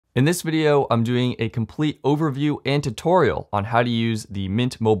In this video, I'm doing a complete overview and tutorial on how to use the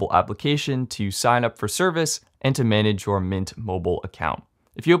Mint mobile application to sign up for service and to manage your Mint mobile account.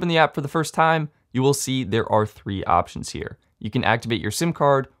 If you open the app for the first time, you will see there are three options here. You can activate your SIM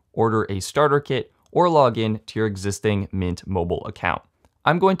card, order a starter kit, or log in to your existing Mint mobile account.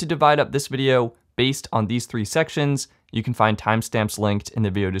 I'm going to divide up this video based on these three sections. You can find timestamps linked in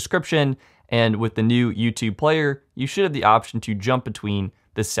the video description, and with the new YouTube player, you should have the option to jump between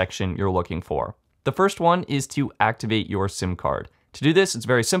the section you're looking for. The first one is to activate your SIM card. To do this, it's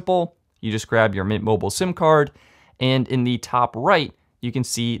very simple. You just grab your Mint Mobile SIM card, and in the top right, you can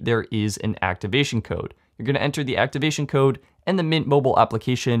see there is an activation code. You're going to enter the activation code, and the Mint Mobile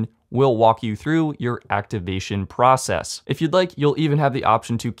application will walk you through your activation process. If you'd like, you'll even have the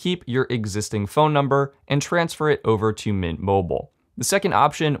option to keep your existing phone number and transfer it over to Mint Mobile. The second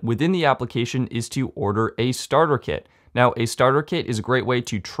option within the application is to order a starter kit. Now, a starter kit is a great way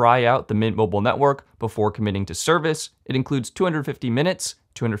to try out the Mint Mobile network before committing to service. It includes 250 minutes,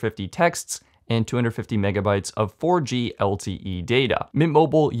 250 texts, and 250 megabytes of 4G LTE data. Mint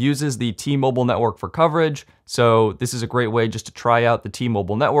Mobile uses the T-Mobile network for coverage, so this is a great way just to try out the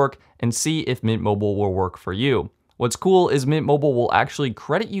T-Mobile network and see if Mint Mobile will work for you. What's cool is Mint Mobile will actually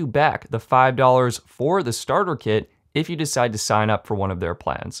credit you back the $5 for the starter kit if you decide to sign up for one of their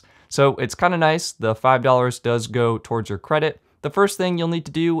plans. So it's kind of nice. The $5 does go towards your credit. The first thing you'll need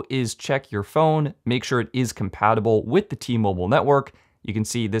to do is check your phone, make sure it is compatible with the T-Mobile network. You can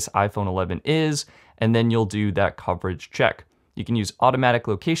see this iPhone 11 is, and then you'll do that coverage check. You can use automatic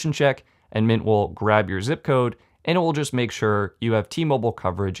location check, and Mint will grab your zip code, and it will just make sure you have T-Mobile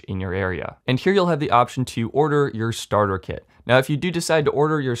coverage in your area. And here you'll have the option to order your starter kit. Now, if you do decide to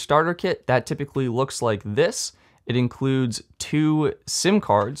order your starter kit, that typically looks like this. It includes two SIM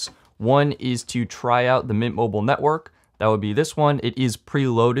cards. One is to try out the Mint Mobile network. That would be this one. It is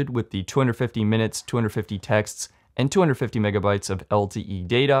preloaded with the 250 minutes, 250 texts, and 250 megabytes of LTE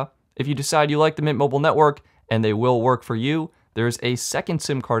data. If you decide you like the Mint Mobile network and they will work for you, there's a second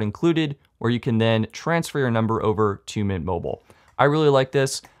SIM card included where you can then transfer your number over to Mint Mobile. I really like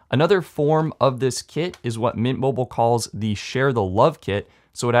this. Another form of this kit is what Mint Mobile calls the Share the Love kit.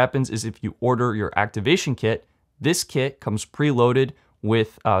 So what happens is if you order your activation kit, this kit comes preloaded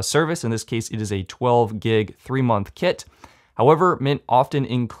with service. In this case, it is a 12 gig 3-month kit. However, Mint often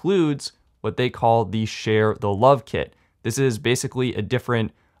includes what they call the Share the Love kit. This is basically a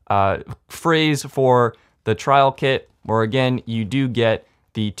different phrase for the trial kit, where again, you do get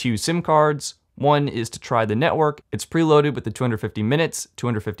the two SIM cards. One is to try the network. It's preloaded with the 250 minutes,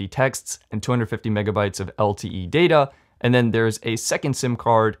 250 texts, and 250 megabytes of LTE data. And then there's a second SIM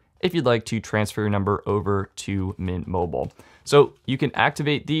card if you'd like to transfer your number over to Mint Mobile. So you can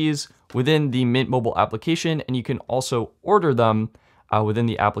activate these within the Mint Mobile application, and you can also order them within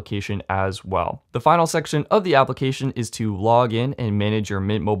the application as well. The final section of the application is to log in and manage your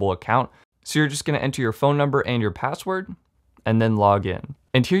Mint Mobile account. So you're just going to enter your phone number and your password and then log in.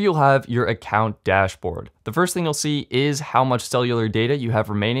 And here you'll have your account dashboard. The first thing you'll see is how much cellular data you have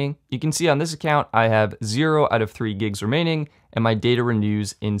remaining. You can see on this account, I have 0 out of 3 gigs remaining, and my data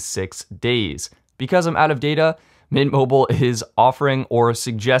renews in 6 days. Because I'm out of data, Mint Mobile is offering or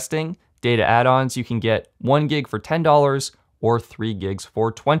suggesting data add-ons. You can get 1 gig for $10 or 3 gigs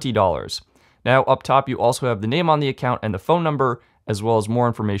for $20. Now up top, you also have the name on the account and the phone number, as well as more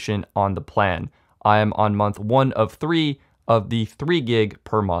information on the plan. I am on month 1 of 3 of the 3 gig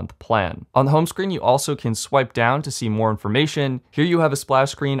per month plan. On the home screen, you also can swipe down to see more information. Here you have a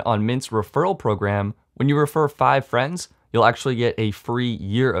splash screen on Mint's referral program. When you refer 5 friends, you'll actually get a free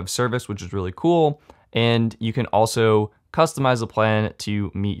year of service, which is really cool. And you can also customize the plan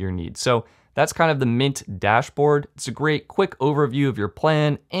to meet your needs. So that's kind of the Mint dashboard. It's a great quick overview of your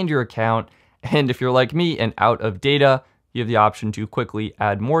plan and your account. And if you're like me and out of data, you have the option to quickly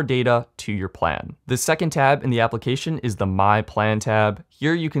add more data to your plan. The second tab in the application is the My Plan tab.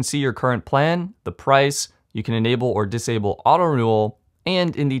 Here you can see your current plan, the price, you can enable or disable auto renewal,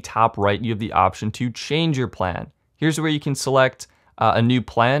 and in the top right, you have the option to change your plan. Here's where you can select a new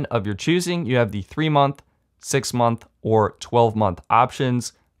plan of your choosing. You have the 3-month, 6-month, or 12-month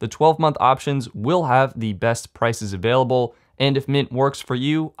options. The 12-month options will have the best prices available, and if Mint works for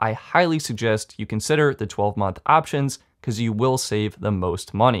you, I highly suggest you consider the 12-month options because you will save the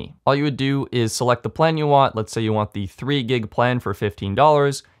most money. All you would do is select the plan you want. Let's say you want the 3 gig plan for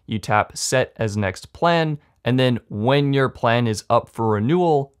 $15. You tap Set as Next Plan, and then when your plan is up for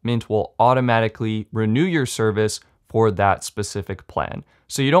renewal, Mint will automatically renew your service for that specific plan.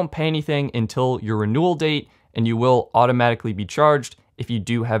 So you don't pay anything until your renewal date, and you will automatically be charged if you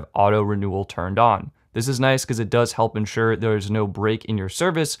do have auto renewal turned on. This is nice because it does help ensure there's no break in your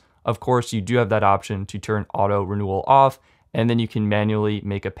service. Of course, you do have that option to turn auto renewal off, and then you can manually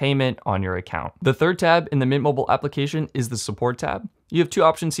make a payment on your account. The third tab in the Mint Mobile application is the support tab. You have two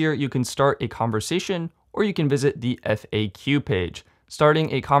options here. You can start a conversation or you can visit the FAQ page.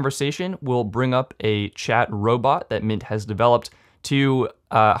 Starting a conversation will bring up a chat robot that Mint has developed to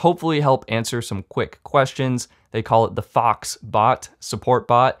hopefully help answer some quick questions. They call it the Fox bot, support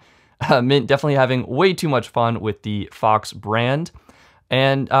bot. Mint definitely having way too much fun with the Fox brand.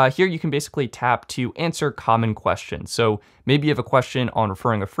 And here you can basically tap to answer common questions. So maybe you have a question on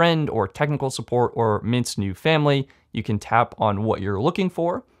referring a friend or technical support or Mint's new family. You can tap on what you're looking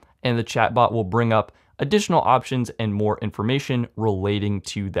for, and the chatbot will bring up additional options and more information relating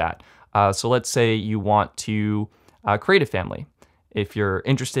to that. So let's say you want to create a family. If you're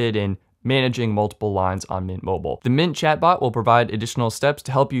interested in managing multiple lines on Mint Mobile, the Mint chatbot will provide additional steps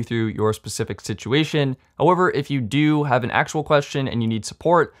to help you through your specific situation. However, if you do have an actual question and you need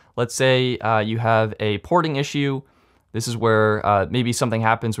support, let's say you have a porting issue. This is where maybe something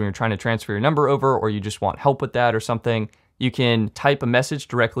happens when you're trying to transfer your number over, or you just want help with that or something. You can type a message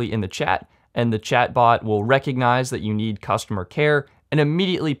directly in the chat, and the chatbot will recognize that you need customer care and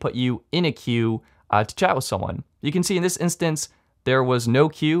immediately put you in a queue to chat with someone. You can see in this instance, there was no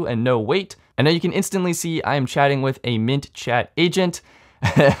queue and no wait. And now you can instantly see I am chatting with a Mint chat agent.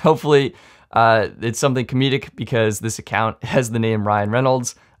 Hopefully it's something comedic because this account has the name Ryan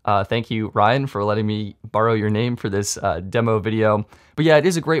Reynolds. Thank you, Ryan, for letting me borrow your name for this demo video. But yeah, it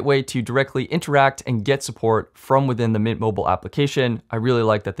is a great way to directly interact and get support from within the Mint Mobile application. I really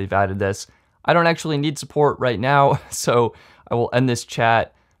like that they've added this. I don't actually need support right now, so I will end this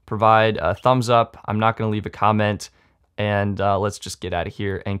chat, provide a thumbs up. I'm not going to leave a comment. And let's just get out of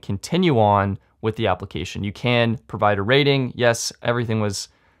here and continue on with the application. You can provide a rating. Yes, everything was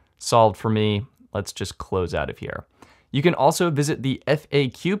solved for me. Let's just close out of here. You can also visit the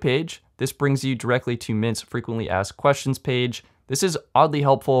FAQ page. This brings you directly to Mint's frequently asked questions page. This is oddly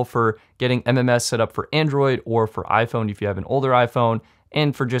helpful for getting MMS set up for Android or for iPhone if you have an older iPhone,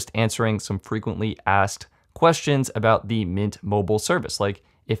 and for just answering some frequently asked questions about the Mint Mobile service, like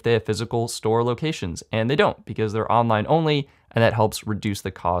if they have physical store locations, and they don't because they're online only, and that helps reduce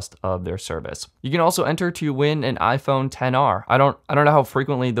the cost of their service. You can also enter to win an iPhone XR. I don't know how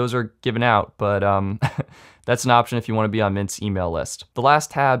frequently those are given out, but that's an option if you want to be on Mint's email list. The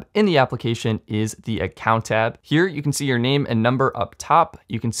last tab in the application is the account tab. Here you can see your name and number up top.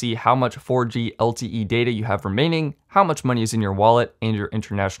 You can see how much 4G LTE data you have remaining, how much money is in your wallet, and your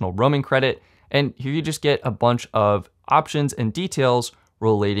international roaming credit. And here you just get a bunch of options and details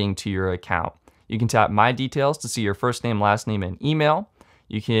relating to your account. You can tap My Details to see your first name, last name, and email.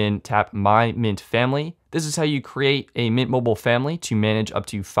 You can tap My Mint Family. This is how you create a Mint Mobile family to manage up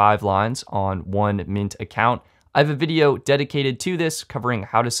to 5 lines on one Mint account. I have a video dedicated to this covering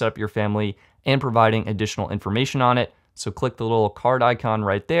how to set up your family and providing additional information on it. So click the little card icon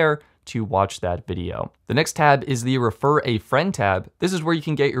right there to watch that video. The next tab is the Refer a Friend tab. This is where you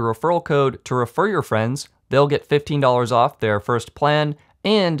can get your referral code to refer your friends. They'll get $15 off their first plan.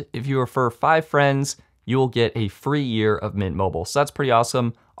 And if you refer 5 friends, you will get a free year of Mint Mobile. So that's pretty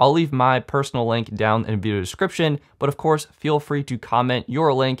awesome. I'll leave my personal link down in the video description, but of course, feel free to comment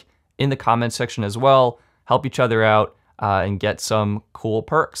your link in the comment section as well. Help each other out and get some cool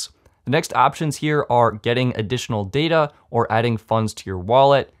perks. The next options here are getting additional data or adding funds to your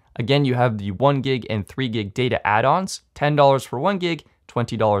wallet. Again, you have the 1 gig and 3 gig data add-ons, $10 for 1 gig,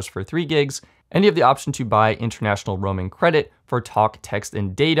 $20 for 3 gigs. And you have the option to buy international roaming credit for talk, text,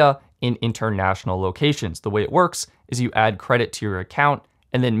 and data in international locations. The way it works is you add credit to your account,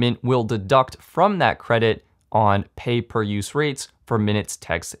 and then Mint will deduct from that credit on pay-per-use rates for minutes,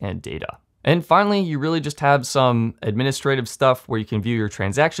 text, and data. And finally, you really just have some administrative stuff where you can view your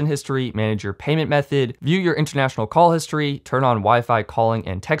transaction history, manage your payment method, view your international call history, turn on Wi-Fi calling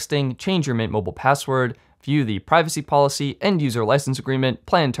and texting, change your Mint Mobile password, view the privacy policy, end user license agreement,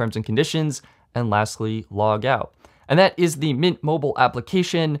 plan terms and conditions, and lastly, log out. And that is the Mint Mobile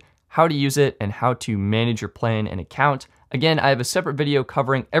application, how to use it, and how to manage your plan and account. Again, I have a separate video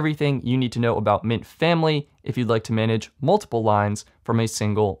covering everything you need to know about Mint Family if you'd like to manage multiple lines from a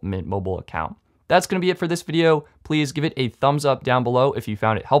single Mint Mobile account. That's going to be it for this video. Please give it a thumbs up down below if you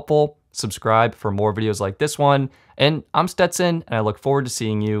found it helpful. Subscribe for more videos like this one. And I'm Stetson, and I look forward to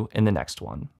seeing you in the next one.